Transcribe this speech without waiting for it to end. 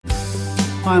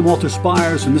Hi, I'm Walter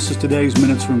Spires, and this is today's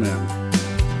Minutes from Him.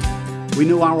 We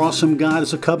know our awesome God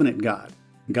is a covenant God.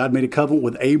 God made a covenant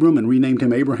with Abram and renamed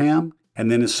him Abraham, and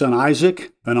then his son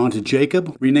Isaac, and on to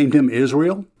Jacob, renamed him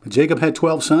Israel. Jacob had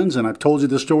 12 sons, and I've told you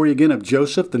the story again of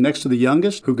Joseph, the next to the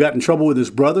youngest, who got in trouble with his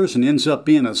brothers and ends up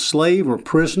being a slave or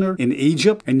prisoner in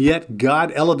Egypt, and yet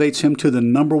God elevates him to the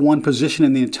number one position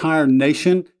in the entire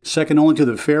nation, second only to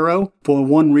the Pharaoh, for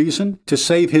one reason, to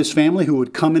save his family who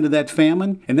would come into that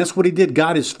famine, and that's what he did.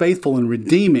 God is faithful in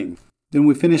redeeming. Then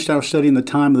we finished our study in the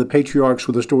time of the patriarchs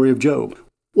with the story of Job.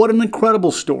 What an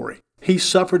incredible story. He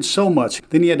suffered so much.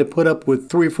 Then he had to put up with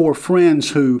 3 or 4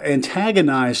 friends who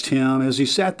antagonized him as he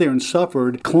sat there and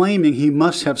suffered, claiming he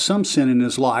must have some sin in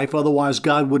his life, otherwise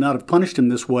God would not have punished him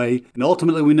this way. And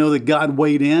ultimately we know that God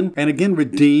weighed in and again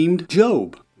redeemed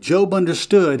Job. Job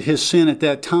understood his sin at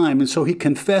that time, and so he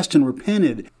confessed and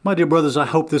repented. My dear brothers, I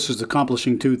hope this is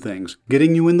accomplishing 2 things.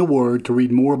 Getting you in the Word to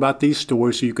read more about these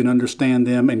stories so you can understand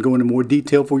them and go into more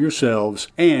detail for yourselves,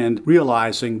 and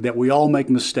realizing that we all make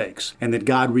mistakes and that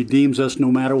God redeems us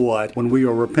no matter what. When we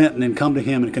are repentant and come to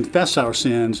Him and confess our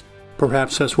sins,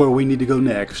 perhaps that's where we need to go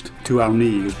next, to our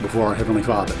knees before our Heavenly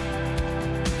Father.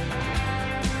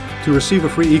 To receive a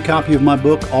free e-copy of my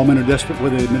book, All Men Are Desperate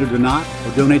Whether They Admit It or Not,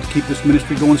 or donate to keep this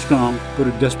ministry going strong, go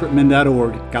to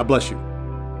desperatemen.org. God bless you.